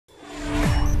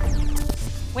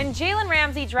When Jalen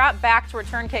Ramsey dropped back to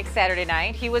return kick Saturday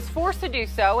night, he was forced to do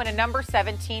so in a number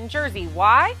 17 jersey.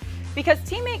 Why? Because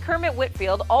teammate Kermit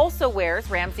Whitfield also wears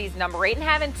Ramsey's number 8, and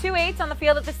having two 8s on the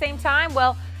field at the same time,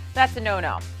 well, that's a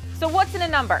no-no. So what's in a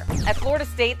number? At Florida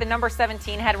State, the number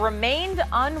 17 had remained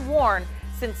unworn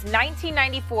since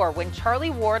 1994 when Charlie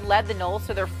Ward led the Noles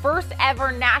to their first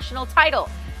ever national title.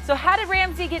 So how did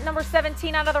Ramsey get number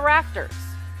 17 out of the rafters?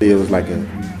 It was like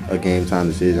a game time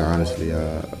decision, honestly.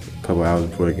 A couple hours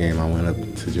before the game, I went up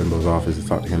to Jimbo's office to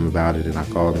talk to him about it, and I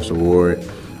called Mr. Ward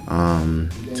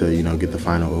to, get the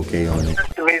final okay on it.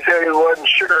 He said he wasn't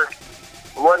sure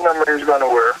what number he was going to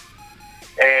wear.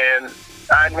 And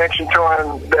I mentioned to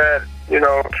him that,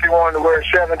 if he wanted to wear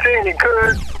 17, he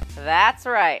could. That's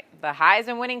right. The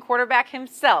Heisman-winning quarterback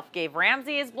himself gave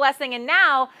Ramsey his blessing, and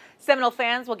now Seminole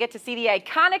fans will get to see the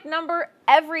iconic number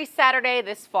every Saturday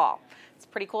this fall. It's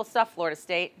pretty cool stuff, Florida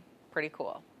State. Pretty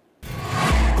cool.